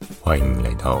欢迎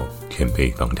来到前辈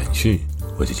访谈室，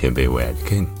我是前辈未来的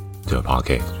Ken。这个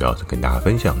podcast 主要是跟大家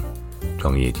分享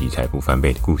创业及财富翻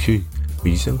倍的故事，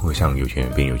以及生活上有钱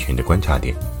人变有钱的观察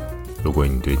点。如果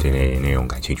你对这类内容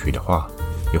感兴趣的话，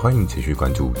也欢迎持续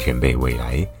关注前辈未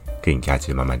来，给你价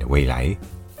值满满的未来。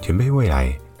前辈未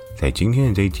来在今天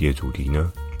的这一集的主题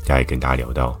呢，要来跟大家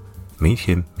聊到没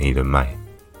钱没人脉，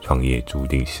创业注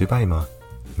定失败吗？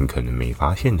你可能没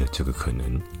发现的这个可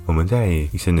能。我们在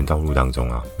一生的道路当中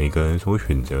啊，每个人所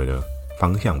选择的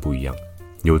方向不一样。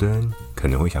有的人可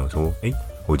能会想说，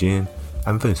我今天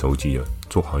安分守己的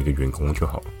做好一个员工就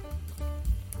好。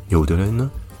有的人呢，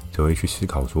则会去思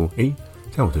考说，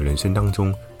在我的人生当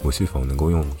中，我是否能够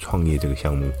用创业这个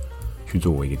项目去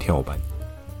作为一个跳板，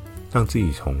让自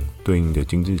己从对应的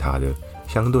金字塔的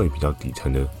相对比较底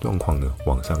层的状况呢，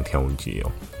往上调节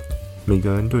哦。每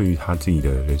个人对于他自己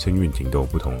的人生愿景都有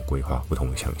不同的规划，不同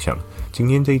的想象。今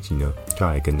天这一集呢，就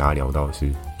来跟大家聊到的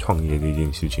是创业这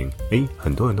件事情。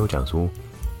很多人都讲说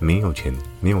没有钱，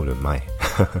没有人脉，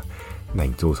那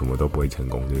你做什么都不会成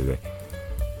功，对不对？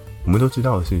我们都知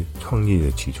道的是，创业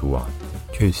的起初啊，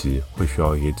确实会需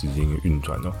要一些资金的运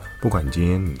转哦。不管今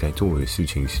天你在做的事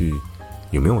情是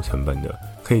有没有成本的，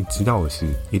可以知道的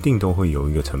是，一定都会有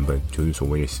一个成本，就是所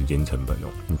谓的时间成本哦。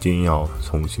你今天要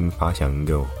重新发想一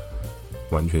个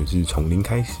完全是从零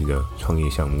开始的创业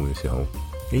项目的时候，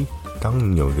当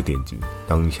你有一个点子，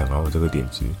当你想要这个点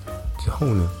子之后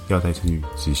呢，要再去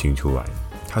执行出来，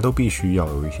它都必须要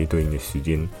有一些对应的时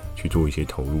间去做一些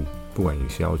投入。不管你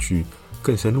是要去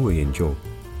更深入的研究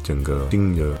整个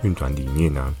经营的运转理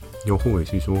念啊，又或者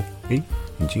是说，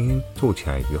你今天做起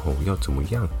来之后要怎么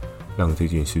样让这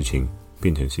件事情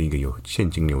变成是一个有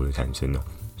现金流的产生哦。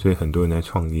所以很多人在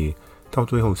创业到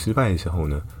最后失败的时候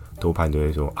呢，多半都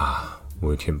会说我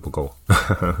的钱不够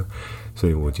所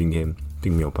以我今天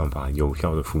并没有办法有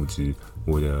效的复制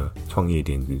我的创业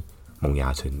点子萌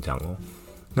芽成长哦。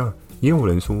那也有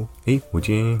人说，我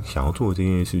今天想要做这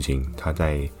件事情，它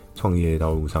在创业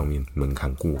道路上面门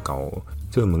槛过高哦。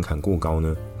这个门槛过高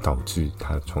呢，导致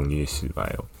他创业失败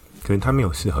哦。可能他没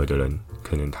有适合的人，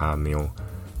可能他没有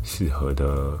适合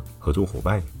的合作伙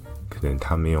伴，可能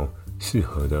他没有适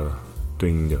合的对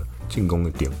应的进攻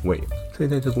的点位。所以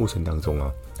在这过程当中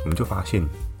啊，我们就发现，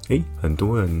很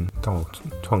多人到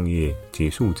创业结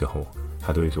束之后，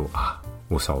他都会说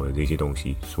我少了这些东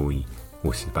西，所以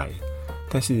我失败了。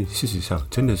但是事实上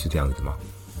真的是这样子吗？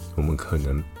我们可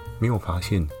能没有发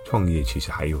现创业其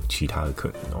实还有其他的可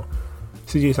能哦。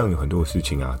世界上有很多事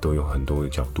情啊，都有很多的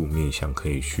角度面向可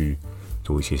以去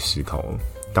做一些思考哦。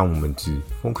当我们只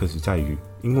focus 在于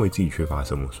因为自己缺乏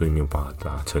什么，所以没有办法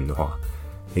达成的话，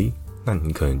那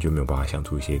你可能就没有办法想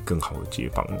出一些更好的解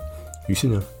方哦。于是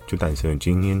呢，就诞生了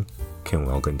今天Ken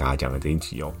我要跟大家讲的这一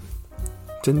集哦。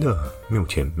真的没有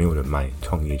钱没有人脉，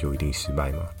创业就一定失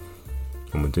败吗？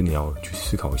我们真的要去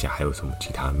思考一下还有什么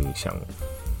其他面向哦。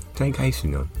在一开始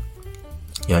呢，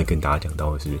要来跟大家讲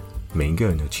到的是每一个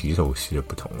人的起手式的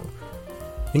不同哦。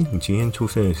你今天出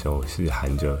生的时候是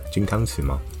含着金汤匙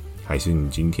吗？还是你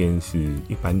今天是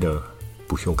一般的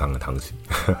不锈钢的汤匙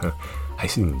还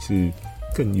是你是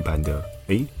更一般的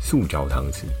塑胶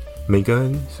汤匙？每个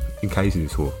人一开始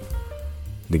所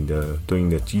领的对应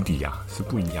的基底啊是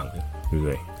不一样的，对不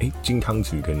对？金汤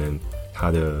匙可能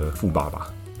他的富爸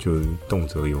爸就动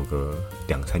辄有个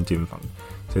2-3间房，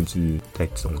甚至在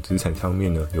总资产上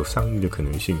面呢有上亿的可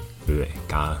能性，对不对？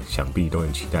大家想必都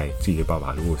很期待自己的爸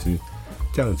爸如果是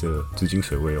这样子的资金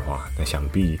水位的话，那想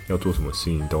必要做什么事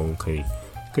情都可以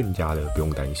更加的不用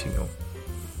担心哦。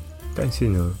但是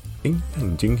呢，那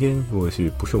你今天如果是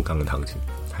不锈钢的汤匙，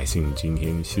还是你今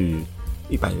天是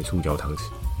一般的塑胶汤匙，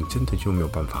你真的就没有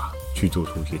办法去做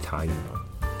出一些差异吗？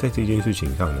在这件事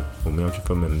情上呢，我们要去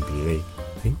分门别类。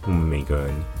我们每个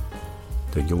人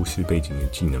的优势背景的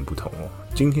技能不同哦。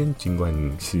今天尽管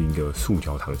你是一个塑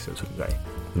胶汤匙的存在，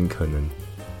你可能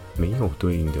没有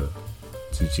对应的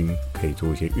资金可以做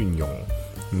一些运用哦。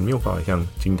你没有办法像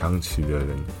金汤匙的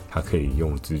人，他可以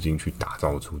用资金去打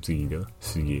造出自己的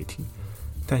事业体。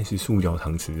但是塑胶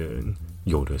汤匙的人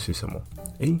有的是什么？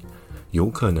有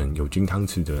可能有金汤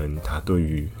匙的人，他对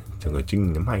于整个经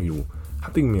营的脉络，他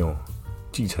并没有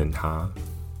继承他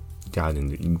家人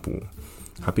的衣钵，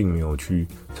他并没有去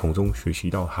从中学习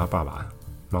到他爸爸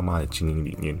妈妈的经营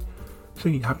理念，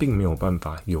所以他并没有办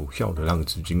法有效的让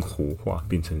资金活化，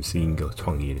变成是一个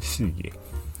创业的事业。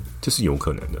这是有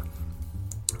可能的，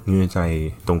因为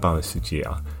在东方的世界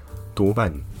啊，多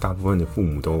半大部分的父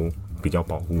母都比较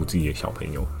保护自己的小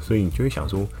朋友，所以你就会想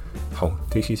说，好，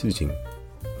这些事情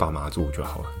爸妈做就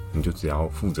好了，你就只要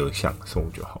负责享受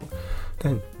就好了。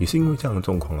但也是因为这样的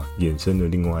状况啊，衍生了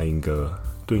另外一个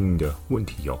对应的问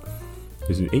题哦，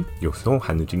就是有时候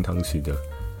含着金汤匙的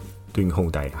对应后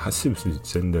代，它是不是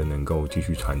真的能够继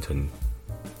续传承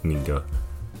你的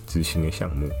执行的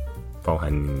项目，包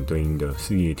含你对应的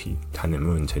事业体，它能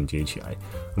不能承接起来？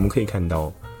我们可以看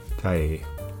到，在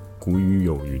古语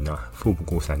有云啊，富不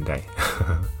过三代。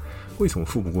为什么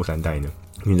富不过三代呢？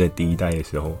因为在第一代的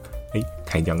时候，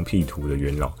开疆辟土的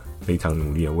元老非常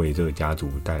努力的为这个家族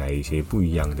带来一些不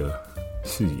一样的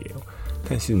视野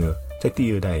但是呢，在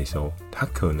第二代的时候，他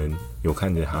可能有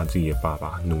看着他自己的爸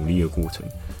爸努力的过程，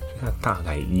所以他大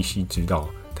概依稀知道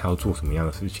他要做什么样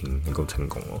的事情能够成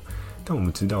功但我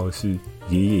们知道的是，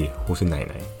爷爷或是奶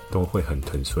奶都会很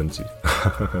疼孙子，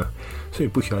所以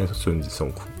不希望孙子受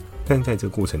苦。但在这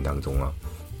个过程当中啊，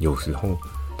有时候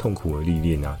痛苦的历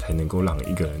练啊，才能够让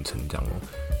一个人成长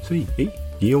所以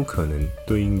也有可能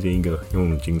对应这一个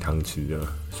用金汤匙的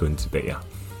孙子辈啊，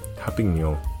他并没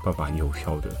有办法有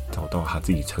效的找到他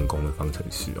自己成功的方程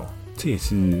式这也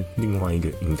是另外一个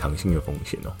隐藏性的风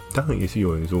险当然也是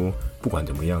有人说，不管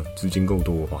怎么样，资金够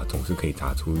多的话，总是可以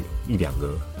砸出1-2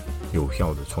个有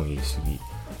效的创业实例。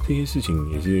这些事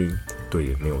情也是对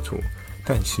的，没有错。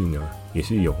但是呢，也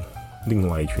是有另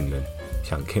外一群人，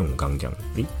像 Ken 我刚刚讲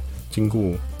的，经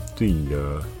过自己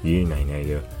的爷爷奶奶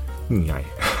的溺爱，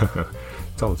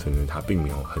造成了他并没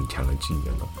有很强的技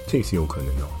能这也是有可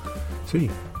能所以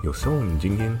有时候你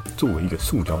今天作为一个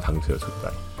塑胶汤匙的存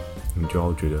在，你就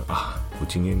要觉得我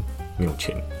今天没有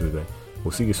钱，对不对？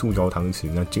我是一个塑胶汤匙，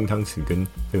那金汤匙跟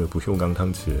这个不锈钢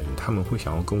汤匙的人，他们会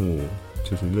想要跟我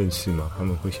就是认识吗？他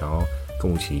们会想要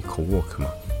跟我一起 co-work 吗？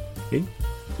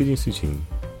这件事情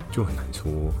就很难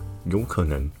说。有可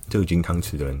能这个金汤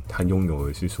匙的人，他拥有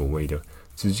的是所谓的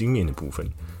资金面的部分，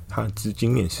他的资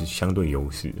金面是相对优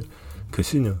势的。可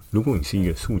是呢，如果你是一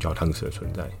个塑胶汤匙的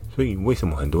存在，所以为什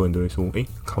么很多人都会说，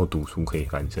靠读书可以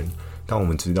翻身？但我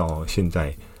们知道现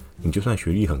在你就算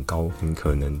学历很高，你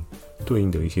可能对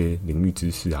应的一些领域知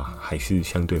识啊，还是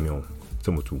相对没有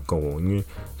这么足够因为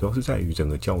主要是在于整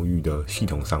个教育的系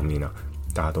统上面啊，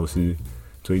大家都是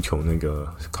追求那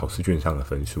个考试卷上的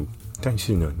分数，但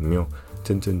是呢，你没有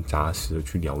真正扎实的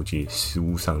去了解实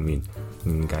务上面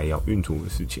你应该要运作的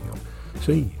事情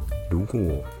所以如果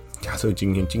假设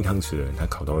今天金汤匙的人他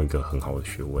考到一个很好的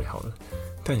学位好了，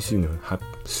但是呢，他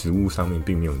实务上面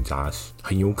并没有很扎实，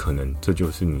很有可能这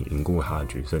就是你赢过他的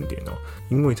决胜点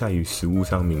因为在于实务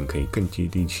上面可以更接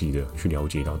地气的去了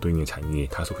解到对应的产业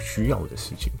他所需要的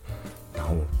事情，然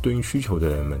后对应需求的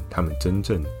人们他们真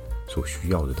正所需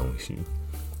要的东西。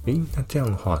那这样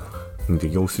的话，你的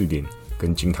优势点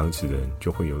跟金汤匙的人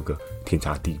就会有一个天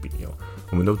差地别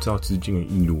我们都知道资金的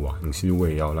溢入啊，你是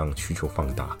为了要让需求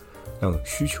放大，让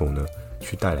需求呢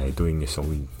去带来对应的收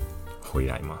益回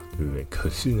来嘛，对不对？可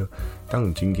是呢，当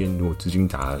你今天如果资金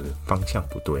砸的方向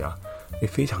不对啊，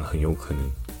非常很有可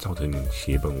能造成你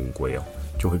血本无归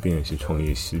就会变成是创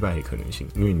业失败的可能性。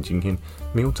因为你今天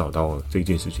没有找到这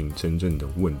件事情真正的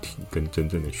问题跟真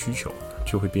正的需求，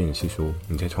就会变成是说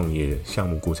你在创业的项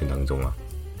目过程当中啊，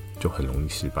就很容易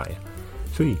失败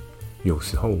所以有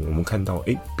时候我们看到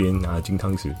别人拿了金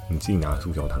汤匙，你自己拿了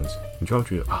塑胶汤匙，你就要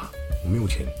觉得我没有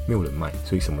钱没有人脉，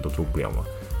所以什么都做不了吗？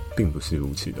并不是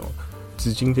如此的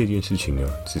资金这件事情呢，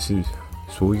只是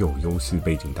所有优势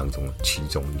背景当中的其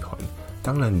中一环。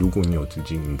当然如果你有资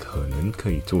金，你可能可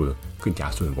以做得更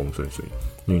加顺风顺水，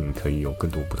因为你可以有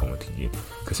更多不同的体验。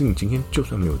可是你今天就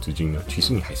算没有资金呢，其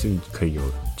实你还是可以有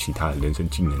其他的人生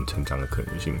技能成长的可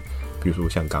能性，比如说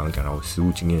像刚刚讲到实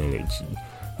务经验的累积，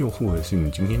又或者是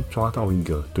你今天抓到一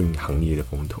个对应行业的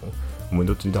风头。我们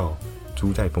都知道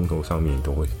猪在风头上面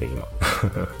都会飞嘛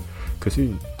可是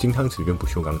金汤匙跟不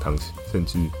锈钢汤匙，甚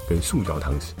至跟塑胶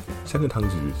汤匙，3个汤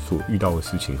匙所遇到的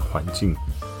事情环境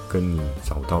跟你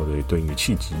找到的对应的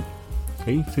契机，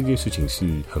这件事情是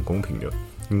很公平的。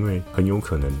因为很有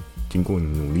可能经过你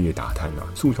努力的打探啊，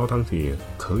塑胶汤匙也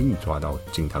可以抓到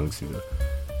金汤匙的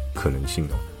可能性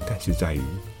但是在于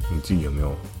你自己有没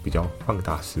有比较放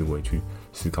大思维去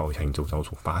思考一下你周遭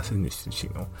所发生的事情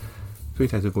所以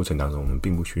在这个过程当中，我们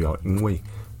并不需要因为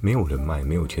没有人脉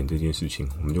没有钱这件事情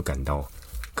我们就感到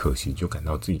可惜，就感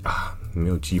到自己没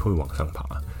有机会往上爬。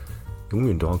永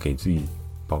远都要给自己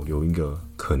保留一个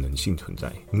可能性存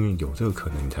在，因为有这个可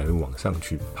能你才会往上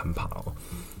去攀爬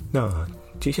那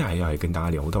接下来要来跟大家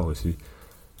聊到的是，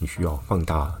你需要放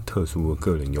大特殊的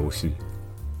个人优势，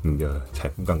你的财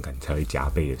富杠杆才会加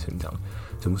倍的成长。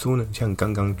怎么说呢？像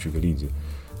刚刚举个例子，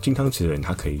金汤匙的人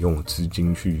他可以用资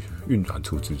金去运转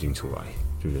出资金出来，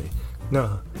对不对？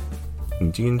那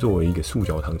你今天作为一个塑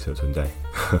胶汤匙的存在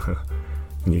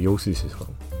你的优势是什么？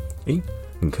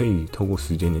你可以透过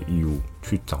时间的义务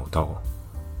去找到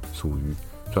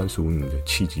专属你的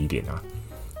契机点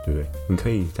对不对？你可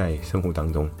以在生活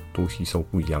当中多吸收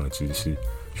不一样的知识，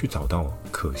去找到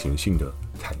可行性的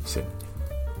产生。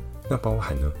那包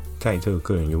含呢，在这个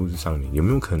个人优势上面，有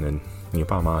没有可能你的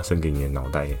爸妈生给你的脑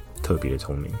袋特别的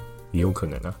聪明？也有可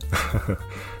能啊，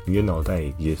你的脑袋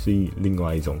也是另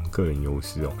外一种个人优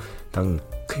势哦。当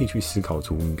可以去思考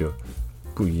出一个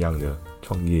不一样的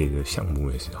创业的项目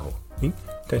的时候，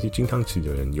但是金汤匙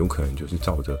的人有可能就是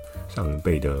照着上一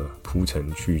辈的铺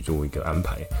陈去做一个安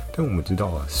排。但我们知道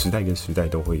啊，时代跟时代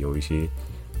都会有一些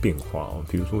变化哦。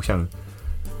比如说像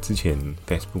之前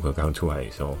Facebook 刚出来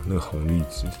的时候，那个红利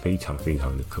值非常非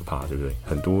常的可怕，对不对？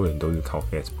很多人都是靠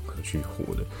Facebook 去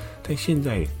火的。但现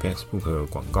在 Facebook 的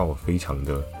广告非常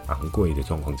的昂贵的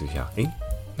状况之下，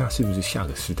那是不是下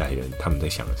个世代人他们在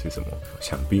想的是什么？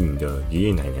想必你的爷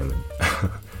爷奶奶们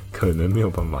可能没有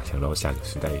办法想到下个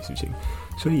时代的事情。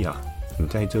所以啊，你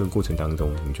在这个过程当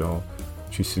中，你就要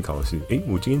去思考的是，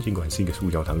我今天尽管是一个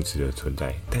塑胶汤匙的存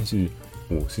在，但是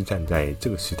我是站在这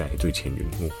个时代的最前沿，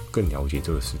我更了解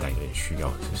这个时代的人需要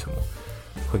的是什么，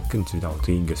会更知道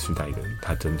这一个时代的人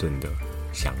他真正的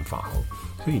想法哦。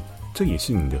所以这也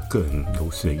是你的个人优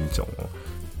势的一种哦。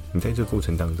你在这个过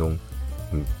程当中，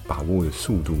你把握了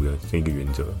速度的这个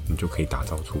原则，你就可以打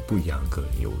造出不一样的个人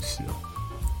优势哦。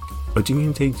而今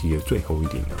天这一集的最后一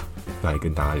点呢，要来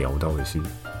跟大家聊到的是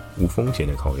无风险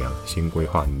的考量，先规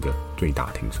划你的最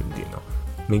大停损点哦。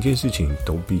每件事情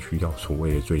都必须要所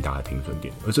谓的最大的停损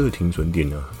点，而这个停损点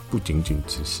呢，不仅仅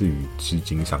只是于资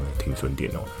金上的停损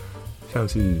点哦。像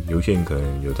是有些人可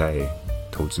能有在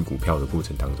投资股票的过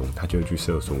程当中，他就会去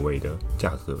设所谓的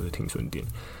价格的停损点。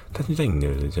但是在你的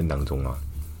人生当中啊，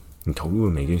你投入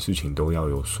的每件事情都要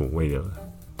有所谓的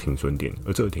停损点，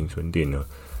而这个停损点呢，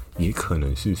也可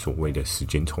能是所谓的时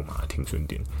间筹码的停损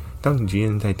点。当你今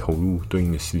天在投入对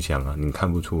应的事项啊，你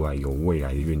看不出来有未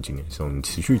来的愿景的时候，你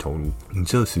持续投入，你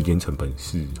这个时间成本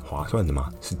是划算的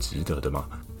吗？是值得的吗？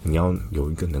你要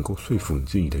有一个能够说服你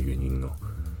自己的原因哦。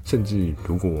甚至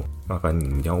如果麻烦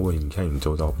你要问一下你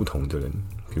周遭不同的人，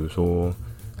比如说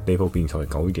level 比你稍微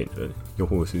高一点的人，又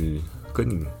或者是跟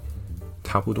你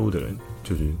差不多的人，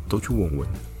就是都去问问，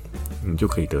你就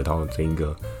可以得到这一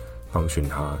个方选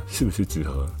它是不是值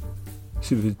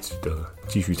得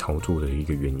继续操作的一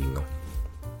个原因哦。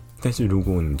但是如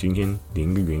果你今天连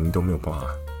一个原因都没有办法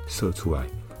设出来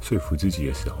说服自己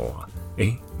的时候啊，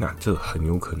那这很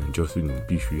有可能就是你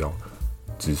必须要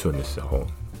止损的时候，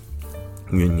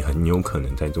因为你很有可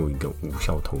能在做一个无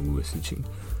效投入的事情。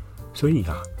所以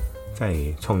啊，在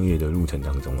创业的路程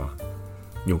当中啊，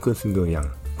有各式各样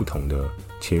不同的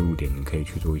切入点，你可以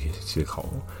去做一些思考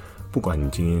哦。不管你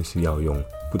今天是要用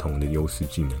不同的优势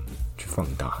技能去放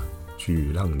大，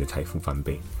去让你的财富翻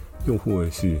倍，又或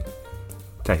者是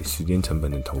在时间成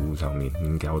本的投入上面，你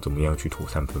应该要怎么样去妥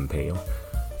善分配哦？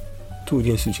做一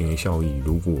件事情的效益，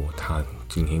如果它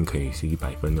今天可以是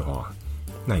100分的话，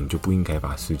那你就不应该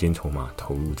把时间筹码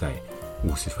投入在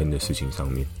50分的事情上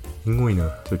面，因为呢，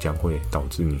这将会导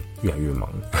致你越来越忙，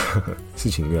事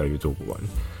情越来越做不完。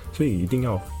所以一定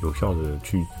要有效的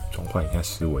去转换一下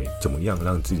思维，怎么样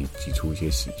让自己挤出一些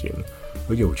时间。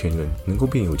而有钱人能够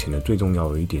变有钱的最重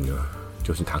要的一点呢，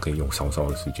就是他可以用少少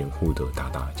的时间获得大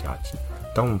大的价值。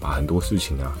当我们把很多事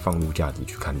情啊放入价值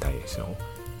去看待的时候，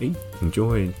你就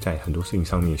会在很多事情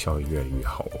上面效益越来越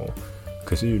好哦。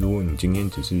可是如果你今天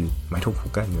只是埋头苦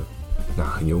干呢，那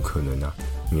很有可能啊，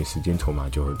你的时间筹码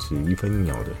就会是1分1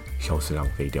秒的消失浪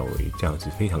费掉而已，这样是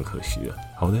非常可惜的。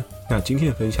好的，那今天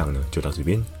的分享呢就到这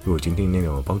边。如果今天的内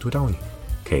容有帮助到你，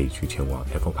可以去前往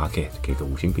Apple Podcast 给个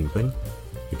5星评分，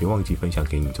也别忘记分享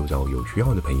给你周遭有需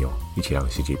要的朋友，一起让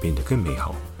世界变得更美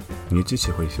好。你的支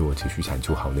持会是我持续产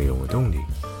出好内容的动力。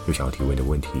有想要提问的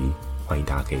问题，欢迎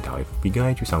大家可以到 FB 跟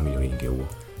IG 上面留言给我，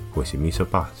或是 Mr.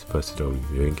 Boss First Story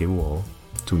留言给我哦。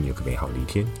祝你有个美好的一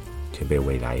天，前辈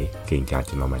未来给你价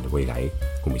值满满的未来。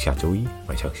我们下周一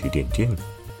晚上10点见。